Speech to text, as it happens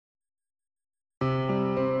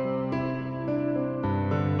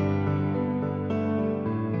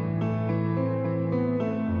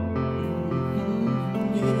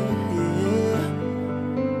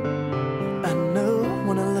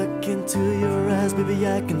eyes, baby,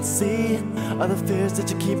 I can see all the fears that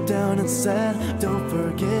you keep down inside. Don't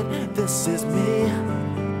forget, this is me.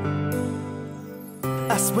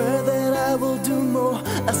 I swear that I will do more.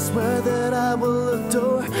 I swear that I will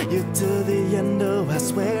adore you till the end. Oh, I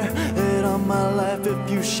swear it all my life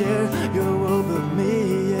if you share your world with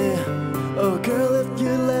me, yeah. Oh girl, if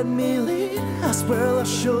you let me lead, I swear I'll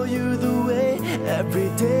show you the way. Every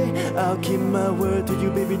day I'll keep my word to you,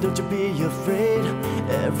 baby, don't you be afraid.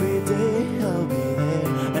 Every day I'll be there,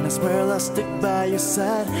 and I swear I'll stick by your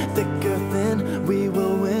side. Thick or thin, we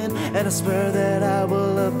will win. And I swear that I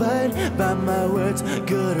will abide by my words,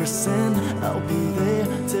 good or sin. I'll be there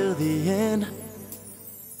till the end.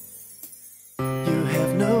 You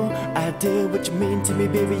have no idea what you mean to me,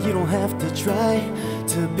 baby, you don't have to try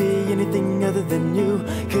to be anything other than you,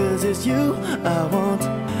 'cause it's you I want.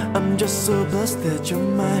 I'm just so blessed that you're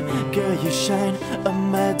mine. Girl, you shine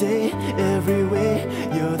on my day every way.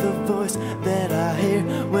 You're the voice that I hear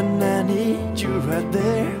when I need you right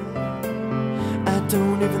there. I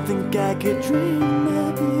don't even think I could dream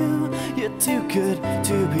of you. You're too good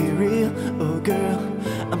to be real. Oh girl,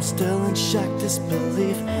 I'm still in shock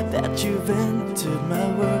disbelief that you've entered my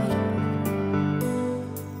world.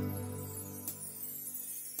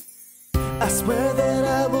 I swear that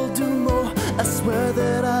I will do more. I swear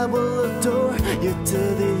that I will adore you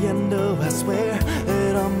till the end. Oh, I swear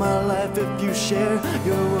it all my life if you share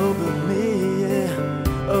your world with me, yeah.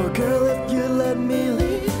 Oh girl, if you let me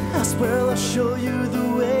lead, I swear I'll show you the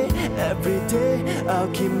way. Every day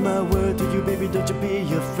I'll keep my word to you, baby, don't you be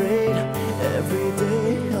afraid. Every day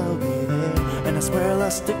I'll be there, and I swear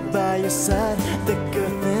I'll stick by your side. Thick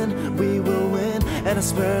or thin, we will win. And I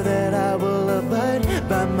swear that I will abide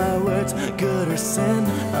by my words, good or sin.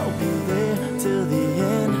 I'll be there till the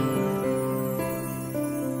end.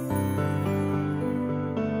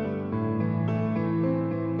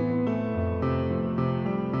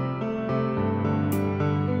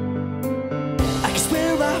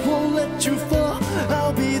 I won't let you fall.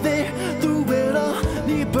 I'll be there through it all.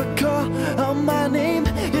 Need but call out my name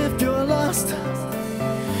if you're lost.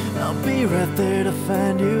 I'll be right there to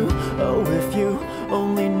find you. Oh, if you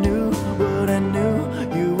only knew what I knew,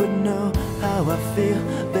 you would know how I feel,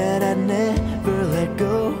 that I never let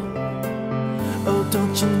go. Oh,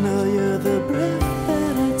 don't you know you're the breath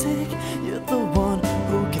that I take? You're the one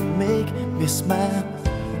who can make me smile.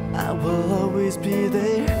 I will always be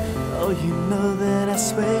there. Oh, you know that I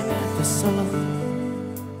swear that's all.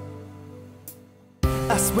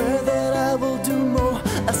 I swear that I will do more.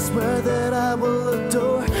 I swear that I will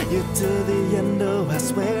adore you till the end. Oh, I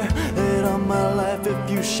swear it all my life if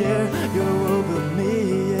you share your world with me,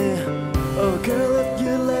 yeah. Oh girl, if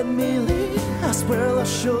you let me lead, I swear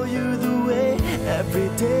I'll show you the way. Every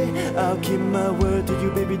day I'll keep my word to you,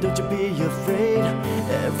 baby, don't you be afraid.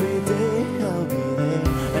 Every day I'll be there,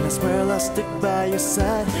 and I swear I'll stick by your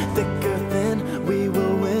side. Thick or thin, we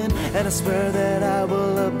will win. And I swear that I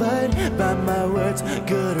will abide by my words,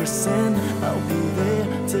 good or sin. I'll be there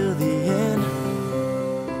till the